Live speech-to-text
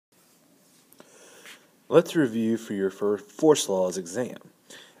Let's review for your first force laws exam.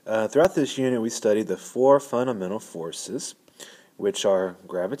 Throughout this unit, we studied the four fundamental forces, which are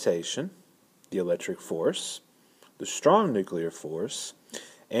gravitation, the electric force, the strong nuclear force,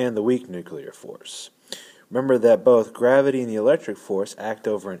 and the weak nuclear force. Remember that both gravity and the electric force act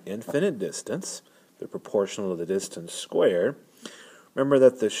over an infinite distance. They're proportional to the distance squared. Remember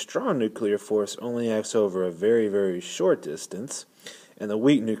that the strong nuclear force only acts over a very, very short distance, and the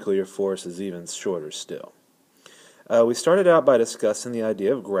weak nuclear force is even shorter still. We started out by discussing the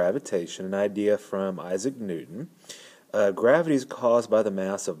idea of gravitation, an idea from Isaac Newton. Gravity is caused by the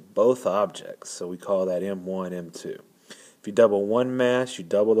mass of both objects, so we call that M1, M2. If you double one mass, you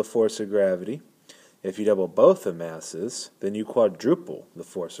double the force of gravity. If you double both the masses, then you quadruple the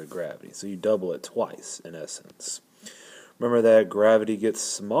force of gravity, so you double it twice in essence. Remember that gravity gets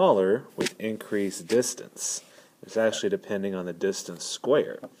smaller with increased distance. It's actually depending on the distance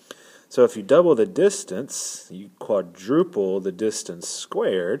squared. So if you double the distance, you quadruple the distance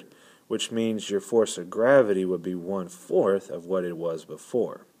squared, which means your force of gravity would be 1/4 of what it was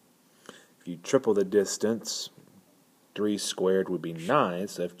before. If you triple the distance, 3 squared would be 9,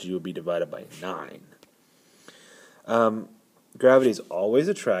 so Fg would be divided by 9. Gravity is always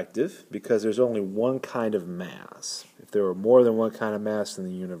attractive because there's only one kind of mass. If there were more than one kind of mass in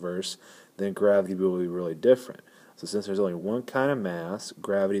the universe, then gravity will be really different. So since there's only one kind of mass,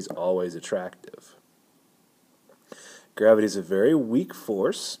 gravity is always attractive. Gravity is a very weak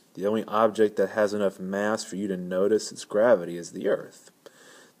force. The only object that has enough mass for you to notice its gravity is the Earth.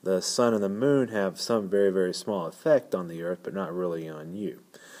 The sun and the moon have some very, very small effect on the Earth, but not really on you.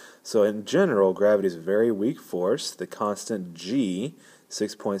 So in general, gravity is a very weak force. The constant G,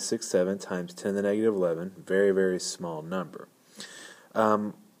 6.67 times 10 to the negative 11, very, very small number.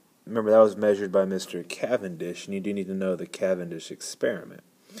 Remember, that was measured by Mr. Cavendish, and you do need to know the Cavendish experiment.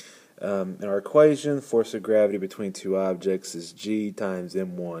 In our equation, force of gravity between two objects is G times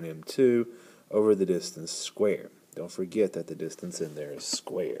M1, M2 over the distance squared. Don't forget that the distance in there is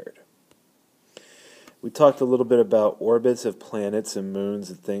squared. We talked a little bit about orbits of planets and moons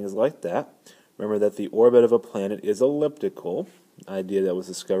and things like that. Remember that the orbit of a planet is elliptical, an idea that was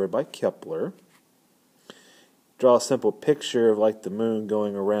discovered by Kepler. Draw a simple picture of like the moon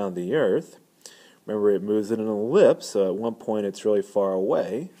going around the Earth. Remember, it moves in an ellipse, so at one point it's really far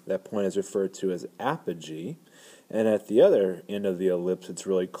away. That point is referred to as apogee. And at the other end of the ellipse, it's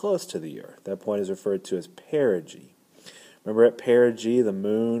really close to the Earth. That point is referred to as perigee. Remember, at perigee, the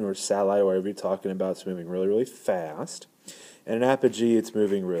moon or satellite, or whatever you're talking about, is moving really, really fast. And at apogee, it's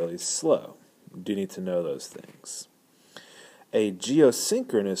moving really slow. You do need to know those things. A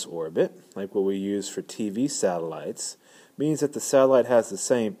geosynchronous orbit, like what we use for TV satellites, means that the satellite has the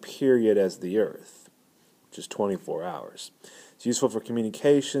same period as the Earth, which is 24 hours. It's useful for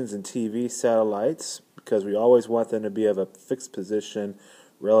communications and TV satellites because we always want them to be of a fixed position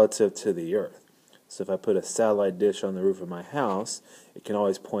relative to the Earth. So if I put a satellite dish on the roof of my house, it can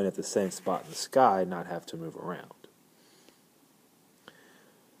always point at the same spot in the sky and not have to move around.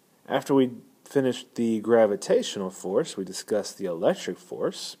 After we finished the gravitational force, we discussed the electric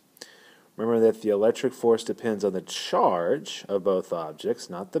force. Remember that the electric force depends on the charge of both objects,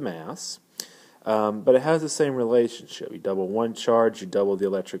 not the mass. But it has the same relationship. You double one charge, you double the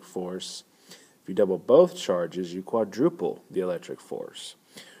electric force. If you double both charges, you quadruple the electric force.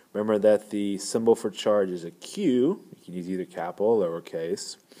 Remember that the symbol for charge is a Q. You can use either capital or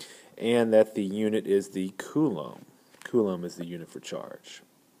lowercase. And that the unit is the coulomb. Coulomb is the unit for charge.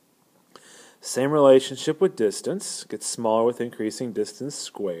 Same relationship with distance. Gets smaller with increasing distance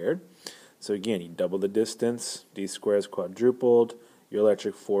squared. So again, you double the distance, d squared is quadrupled, your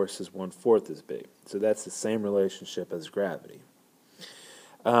electric force is 1/4 as big. So that's the same relationship as gravity.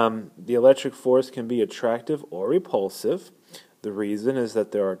 The electric force can be attractive or repulsive. The reason is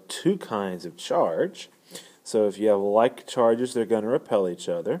that there are two kinds of charge. So if you have like charges, they're going to repel each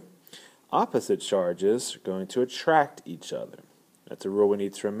other. Opposite charges are going to attract each other. That's a rule we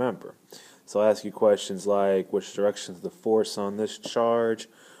need to remember. So I'll ask you questions like, which direction is the force on this charge?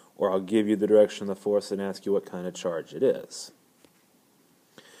 Or I'll give you the direction of the force and ask you what kind of charge it is.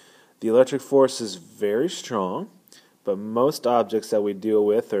 The electric force is very strong, but most objects that we deal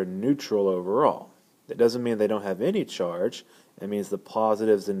with are neutral overall. That doesn't mean they don't have any charge. It means the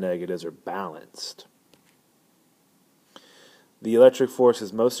positives and negatives are balanced. The electric force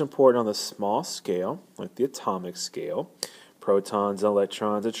is most important on the small scale, like the atomic scale. Protons and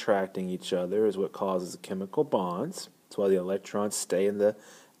electrons attracting each other is what causes the chemical bonds. That's why the electrons stay in the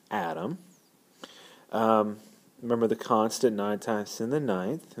atom. Remember the constant 9 times 10 to the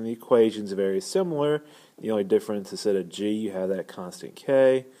 9th, and the equation's very similar. The only difference, instead of G, you have that constant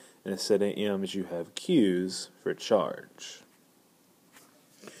K, and instead of m's you have q's for charge.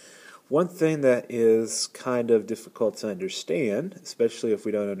 One thing that is kind of difficult to understand, especially if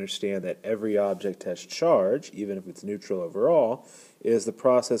we don't understand that every object has charge, even if it's neutral overall, is the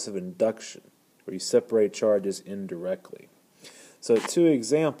process of induction, where you separate charges indirectly. So 2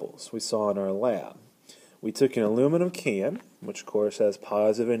 examples we saw in our lab. We took an aluminum can, which of course has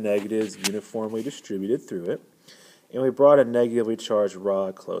positive and negatives uniformly distributed through it, and we brought a negatively charged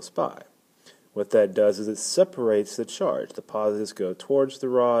rod close by. What that does is it separates the charge. The positives go towards the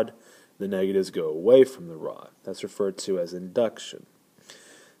rod, the negatives go away from the rod. That's referred to as induction.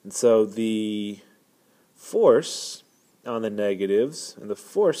 And so the force on the negatives and the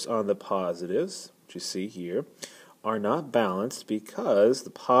force on the positives, which you see here, are not balanced because the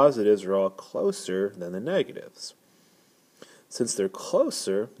positives are all closer than the negatives. Since they're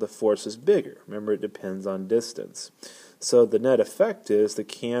closer, the force is bigger. Remember, it depends on distance. So the net effect is the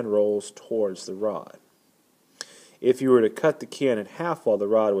can rolls towards the rod. If you were to cut the can in half while the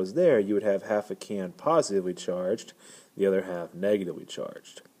rod was there, you would have half a can positively charged, the other half negatively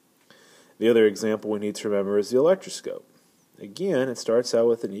charged. The other example we need to remember is the electroscope. Again, it starts out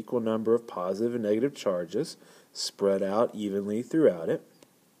with an equal number of positive and negative charges spread out evenly throughout it.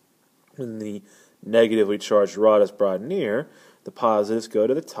 When the negatively charged rod is brought near, the positives go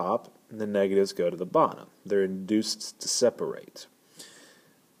to the top and the negatives go to the bottom. They're induced to separate.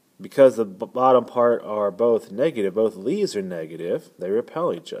 Because the bottom part are both negative, both leaves are negative, they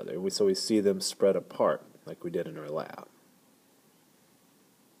repel each other. So we see them spread apart like we did in our lab.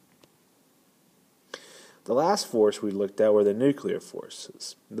 The last force we looked at were the nuclear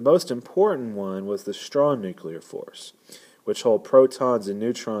forces. The most important one was the strong nuclear force, which hold protons and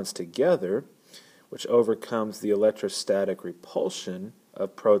neutrons together, which overcomes the electrostatic repulsion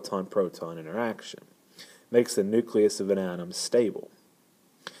of proton-proton interaction. Makes the nucleus of an atom stable.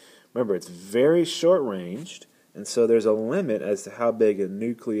 Remember, it's very short-ranged, and so there's a limit as to how big a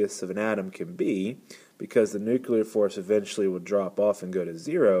nucleus of an atom can be, because the nuclear force eventually will drop off and go to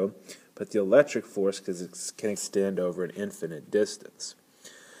 0, but the electric force can extend over an infinite distance.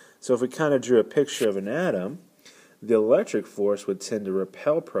 So if we kind of drew a picture of an atom, the electric force would tend to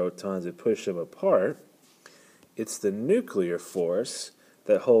repel protons and push them apart. It's the nuclear force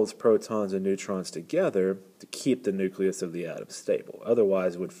that holds protons and neutrons together to keep the nucleus of the atom stable.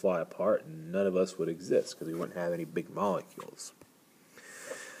 Otherwise, it would fly apart and none of us would exist because we wouldn't have any big molecules.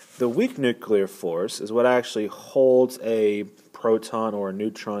 The weak nuclear force is what actually holds a proton or a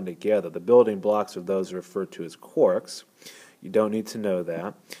neutron together. The building blocks of those are referred to as quarks. You don't need to know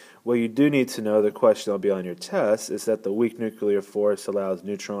that. What you do need to know, the question that'll be on your test, is that the weak nuclear force allows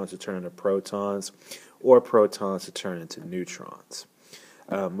neutrons to turn into protons or protons to turn into neutrons,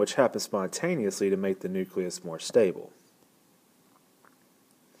 which happens spontaneously to make the nucleus more stable.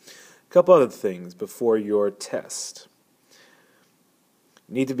 A couple other things before your test.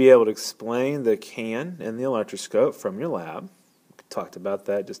 You need to be able to explain the can and the electroscope from your lab. We talked about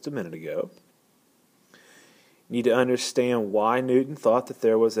that just a minute ago. You need to understand why Newton thought that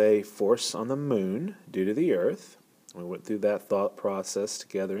there was a force on the moon due to the Earth. We went through that thought process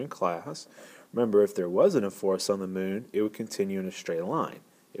together in class. Remember, if there wasn't a force on the moon, it would continue in a straight line.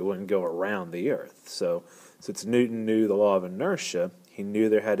 It wouldn't go around the Earth. So, since Newton knew the law of inertia, he knew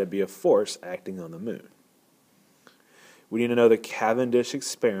there had to be a force acting on the moon. We need to know the Cavendish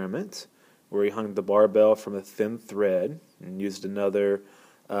experiment, where he hung the barbell from a thin thread and used another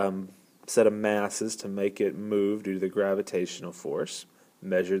set of masses to make it move due to the gravitational force,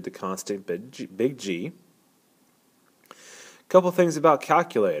 measured the constant big G. A couple things about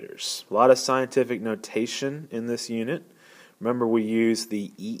calculators. A lot of scientific notation in this unit. Remember, we use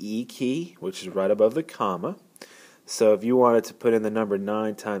the EE key, which is right above the comma. So if you wanted to put in the number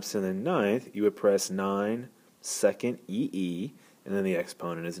 9 times 10 to the 9th, you would press 9 second EE, and then the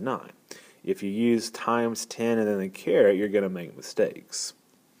exponent is 9. If you use times 10 and then the caret, you're going to make mistakes.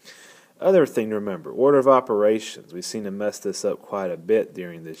 Other thing to remember, order of operations. We seem to mess this up quite a bit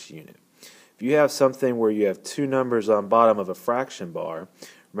during this unit. If you have something where you have 2 numbers on bottom of a fraction bar,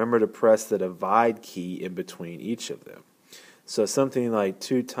 remember to press the divide key in between each of them. So something like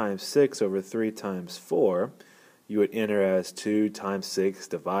 2 times 6 over 3 times 4, you would enter as 2 times 6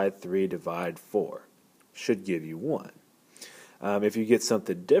 divide 3 divide 4. Should give you 1. If you get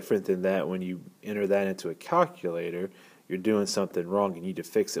something different than that when you enter that into a calculator, you're doing something wrong and you need to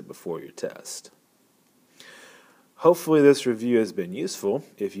fix it before your test. Hopefully this review has been useful.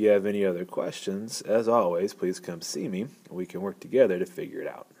 If you have any other questions, as always, please come see me and we can work together to figure it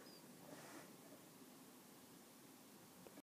out.